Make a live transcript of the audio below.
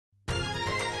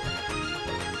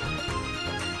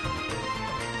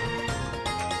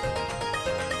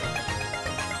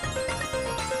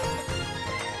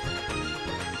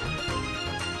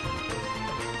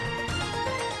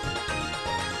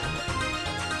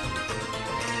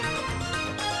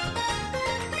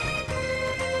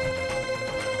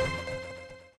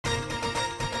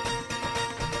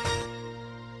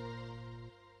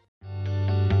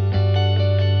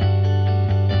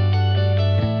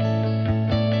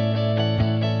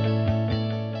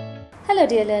Hello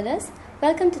dear learners,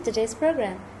 welcome to today's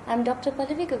program. I am Dr.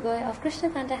 Pallavi Gogoi of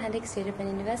Krishnakanta Handicap State Open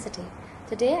University.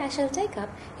 Today I shall take up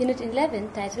Unit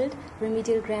 11 titled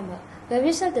Remedial Grammar, where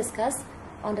we shall discuss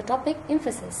on the topic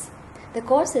emphasis. The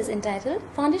course is entitled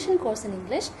Foundation Course in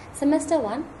English, Semester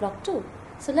 1, Block 2.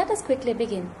 So let us quickly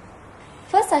begin.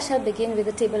 First I shall begin with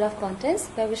the table of contents,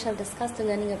 where we shall discuss the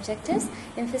learning objectives,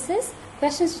 emphasis,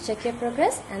 questions to check your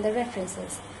progress, and the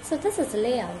references. So this is the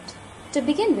layout. To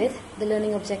begin with, the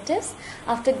learning objectives.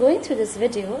 After going through this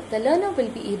video, the learner will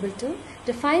be able to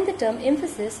define the term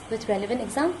emphasis with relevant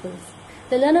examples.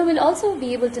 The learner will also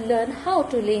be able to learn how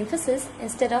to lay emphasis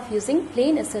instead of using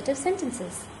plain assertive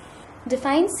sentences.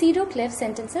 Define pseudo-clef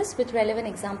sentences with relevant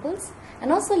examples,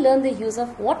 and also learn the use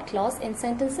of what clause in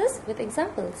sentences with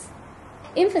examples.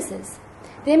 Emphasis.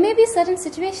 There may be certain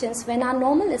situations when our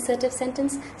normal assertive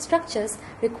sentence structures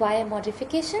require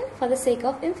modification for the sake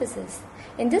of emphasis.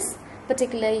 In this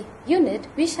particular unit,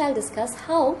 we shall discuss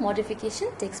how modification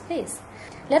takes place.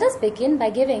 Let us begin by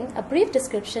giving a brief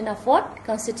description of what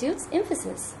constitutes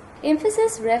emphasis.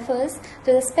 Emphasis refers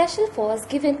to the special force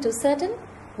given to certain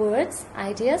words,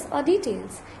 ideas, or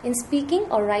details in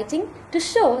speaking or writing to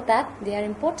show that they are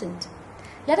important.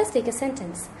 Let us take a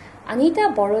sentence.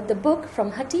 Anita borrowed the book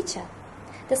from her teacher.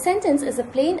 The sentence is a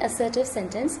plain assertive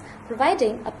sentence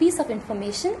providing a piece of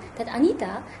information that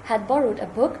Anita had borrowed a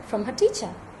book from her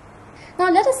teacher. Now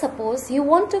let us suppose you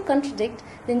want to contradict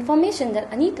the information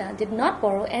that Anita did not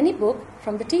borrow any book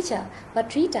from the teacher,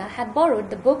 but Rita had borrowed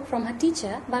the book from her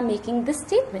teacher by making this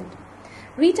statement.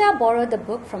 Rita borrowed the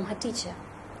book from her teacher.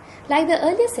 Like the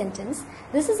earlier sentence,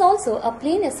 this is also a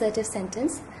plain assertive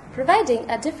sentence providing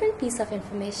a different piece of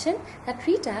information that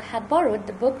Rita had borrowed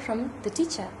the book from the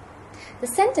teacher. The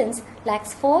sentence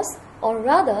lacks force, or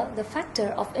rather the factor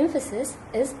of emphasis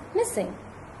is missing.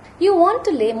 You want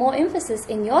to lay more emphasis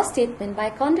in your statement by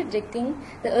contradicting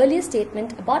the earlier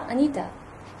statement about Anita.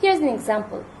 Here's an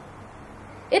example.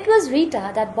 It was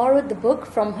Rita that borrowed the book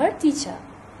from her teacher.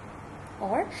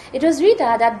 Or, it was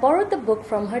Rita that borrowed the book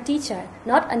from her teacher,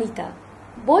 not Anita.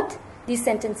 Both these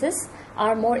sentences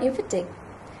are more emphatic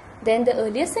than the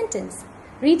earlier sentence.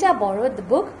 Rita borrowed the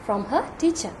book from her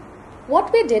teacher.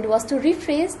 What we did was to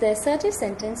rephrase the assertive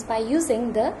sentence by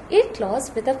using the it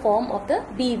clause with the form of the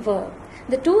be verb.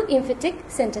 The two emphatic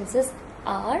sentences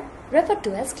are referred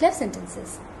to as clef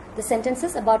sentences. The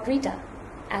sentences about Rita,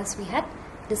 as we had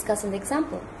discussed in the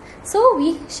example. So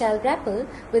we shall grapple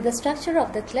with the structure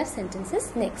of the clef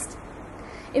sentences next.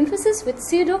 Emphasis with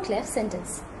pseudo-clef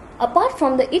sentence. Apart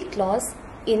from the it clause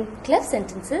in clef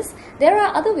sentences, there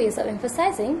are other ways of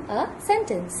emphasizing a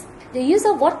sentence. The use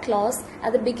of what clause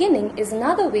at the beginning is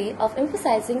another way of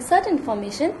emphasizing certain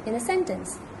information in a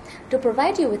sentence. To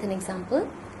provide you with an example,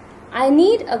 I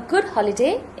need a good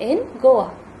holiday in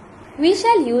Goa. We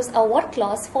shall use a what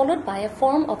clause followed by a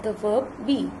form of the verb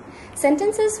be.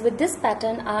 Sentences with this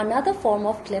pattern are another form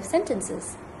of clef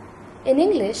sentences. In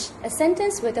English, a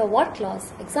sentence with a what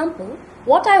clause, example,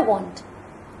 what I want,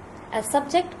 as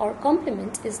subject or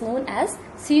complement is known as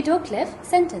pseudo-clef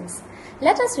sentence.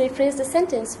 Let us rephrase the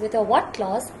sentence with a what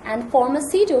clause and form a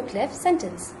pseudo-clef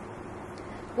sentence.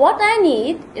 What I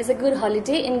need is a good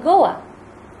holiday in Goa.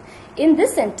 In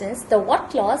this sentence, the what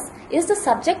clause is the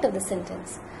subject of the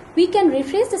sentence. We can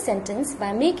rephrase the sentence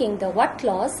by making the what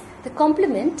clause the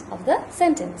complement of the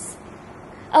sentence.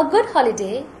 A good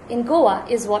holiday in Goa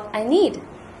is what I need.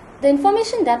 The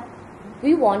information that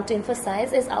we want to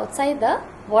emphasize is outside the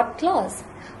what clause.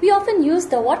 We often use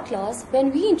the what clause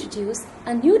when we introduce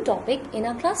a new topic in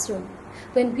our classroom,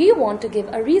 when we want to give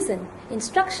a reason,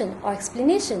 instruction or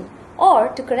explanation, or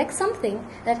to correct something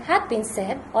that had been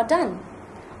said or done.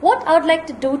 What I would like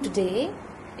to do today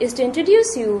is to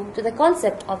introduce you to the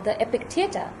concept of the epic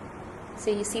theatre. So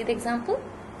you see the example?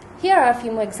 Here are a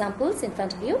few more examples in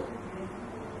front of you.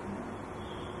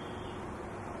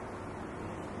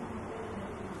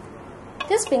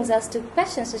 This brings us to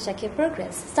questions to check your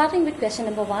progress. Starting with question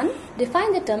number 1,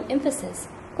 define the term emphasis.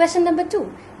 Question number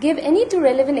 2, give any two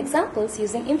relevant examples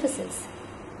using emphasis.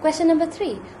 Question number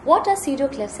 3, what are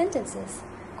pseudo-clef sentences?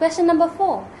 Question number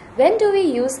 4, when do we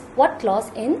use what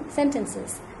clause in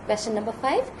sentences? Question number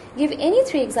 5, give any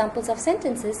 3 examples of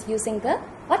sentences using the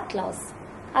what clause.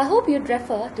 I hope you'd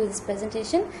refer to this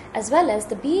presentation as well as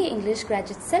the BA English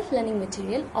Graduate Self-Learning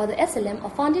Material or the SLM or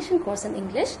Foundation Course in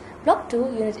English, Block 2,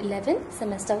 Unit 11,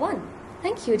 Semester 1.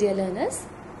 Thank you, dear learners.